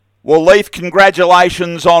Well, Leith,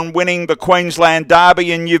 congratulations on winning the Queensland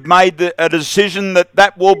Derby, and you've made a decision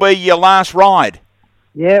that will be your last ride.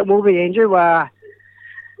 Yeah, it will be, Andrew.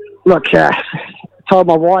 Told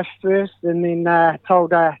my wife first, and then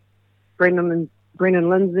told Brendan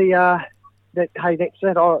Lindsay that, hey, that's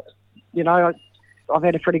it. I've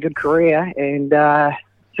had a pretty good career, and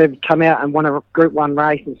to come out and win a Group 1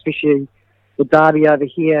 race, and especially the Derby over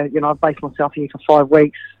here, I've based myself here for 5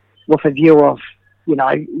 weeks with a view of, you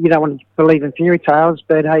don't want to believe in fairy tales,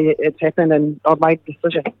 but hey, it's happened, and I've made the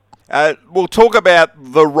decision. We'll talk about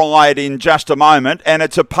the ride in just a moment, and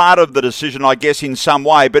it's a part of the decision, I guess, in some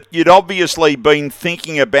way, but you'd obviously been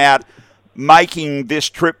thinking about making this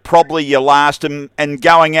trip probably your last and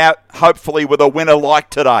going out, hopefully, with a winner like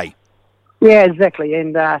today. Yeah, exactly.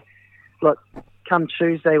 And look, come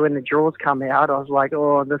Tuesday when the draws come out, I was like,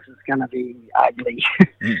 oh, this is going to be ugly.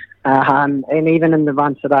 And even in the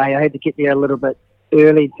run today, I had to get there a little bit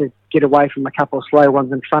early to get away from a couple of slow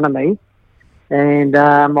ones in front of me. And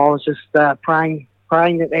I was just praying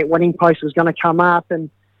that winning post was going to come up. And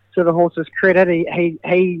to the horse's credit,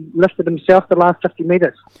 he lifted himself the last 50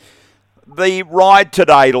 metres. The ride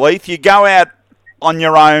today, Leith, you go out on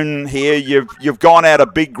your own here. You've gone out a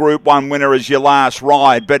big Group 1 winner as your last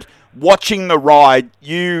ride, but watching the ride,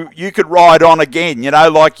 you could ride on again.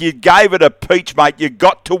 Like you gave it a peach, mate. You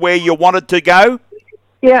got to where you wanted to go.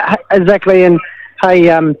 Yeah, exactly. And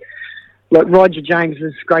hey, look, Roger James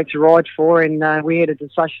is great to ride for, and we had a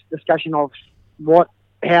discussion of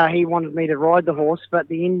how he wanted me to ride the horse. But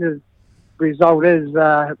the end of the result is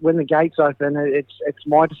when the gates open, it's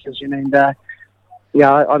my decision, and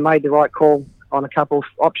I made the right call on a couple of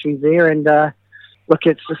options there. And look,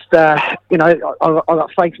 it's just I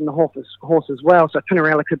got faith in the horse as well. So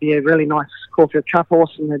Pinarella could be a really nice Caulfield Cup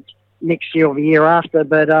horse in the next year or the year after.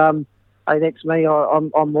 But hey, that's me.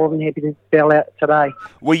 I'm more than happy to bail out today.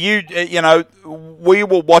 Were you, we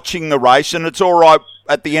were watching the race, and it's all right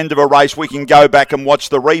at the end of a race we can go back and watch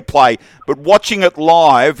the replay. But watching it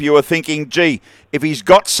live, you were thinking, gee, if he's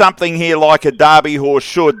got something here like a Derby horse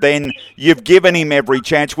should, then you've given him every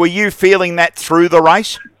chance. Were you feeling that through the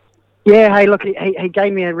race? Yeah, hey, look, he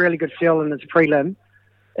gave me a really good feel in his prelim.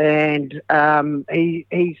 And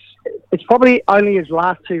it's probably only his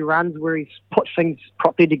last 2 runs where he's put things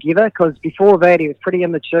properly together, because before that he was pretty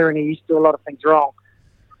immature and he used to do a lot of things wrong.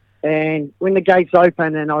 And when the gates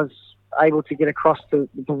opened and I was able to get across to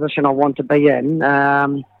the position I want to be in,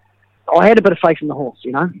 I had a bit of faith in the horse,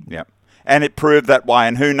 Yeah, and it proved that way,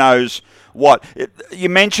 and who knows what. You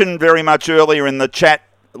mentioned very much earlier in the chat,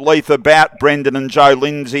 Leith, about Brendan and Joe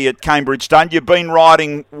Lindsay at Cambridge Stone. You've been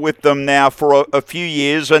riding with them now for a few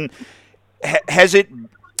years, and has it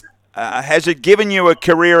given you a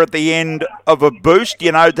career at the end of a boost,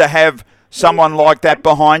 to have someone like that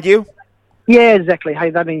behind you? Yeah, exactly. Hey,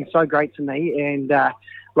 they've been so great to me, and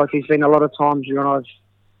there's been a lot of times when I've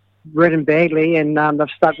ridden badly, and they've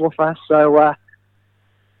stuck with us. So, I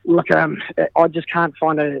just can't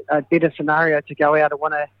find a better scenario to go out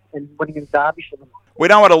and winning the Derby for them. We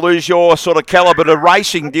don't want to lose your sort of calibre to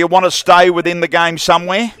racing. Do you want to stay within the game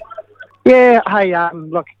somewhere? Yeah, hey,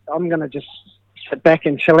 look, I'm going to just sit back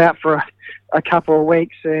and chill out for a couple of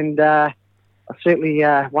weeks, and I certainly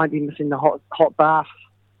won't be missing the hot bath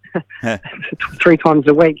 3 times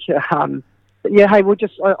a week. But yeah, hey,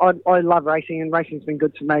 I love racing, and racing's been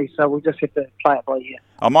good to me, so we'll just have to play it by ear.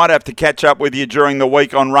 I might have to catch up with you during the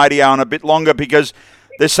week on radio and a bit longer, because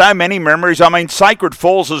there's so many memories. I mean, Sacred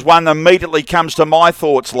Falls is one that immediately comes to my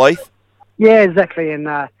thoughts, Leith. Yeah, exactly. And,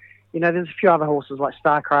 there's a few other horses like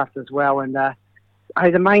Starcraft as well. And,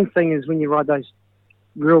 hey, the main thing is when you ride those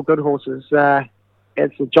real good horses,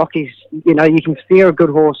 it's the jockeys. You can steer a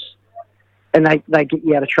good horse and they get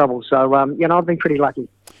you out of trouble. So, I've been pretty lucky.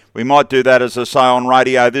 We might do that, as I say, on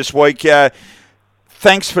radio this week.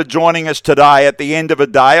 Thanks for joining us today at the end of a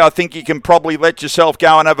day. I think you can probably let yourself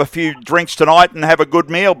go and have a few drinks tonight and have a good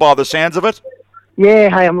meal by the sounds of it. Yeah,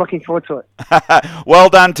 hey, I'm looking forward to it. Well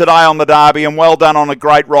done today on the Derby, and well done on a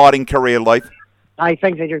great riding career, Leith. Hey,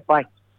 thanks, Andrew. Bye.